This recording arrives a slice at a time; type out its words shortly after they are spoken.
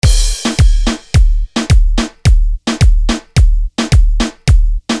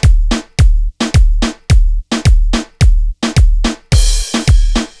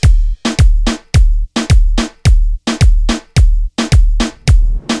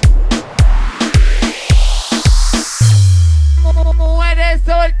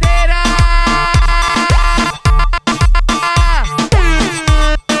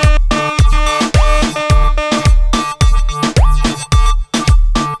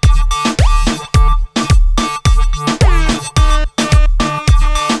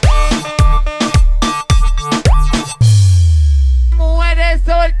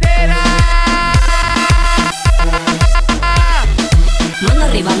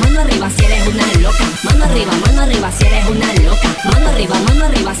arriba si eres una loca. Mano arriba si eres una loca. Mano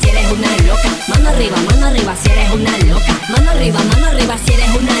arriba si eres una loca. Mano arriba si eres una loca. Mano arriba si eres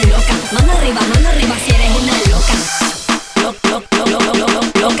una loca. Mano arriba si eres una loca. Loca.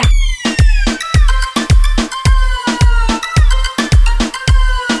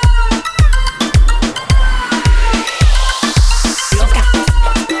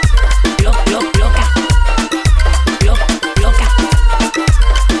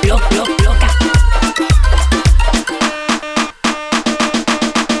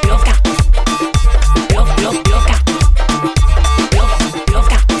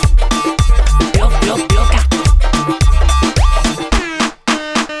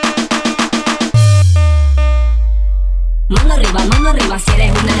 Mano arriba si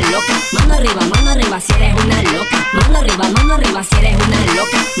eres una loca. Mano arriba si eres una loca. Mano arriba si eres una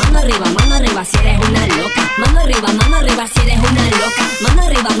loca. Mano arriba si eres una loca. Mano arriba si eres una loca.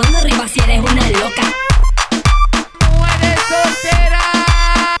 Mano arriba si eres una loca.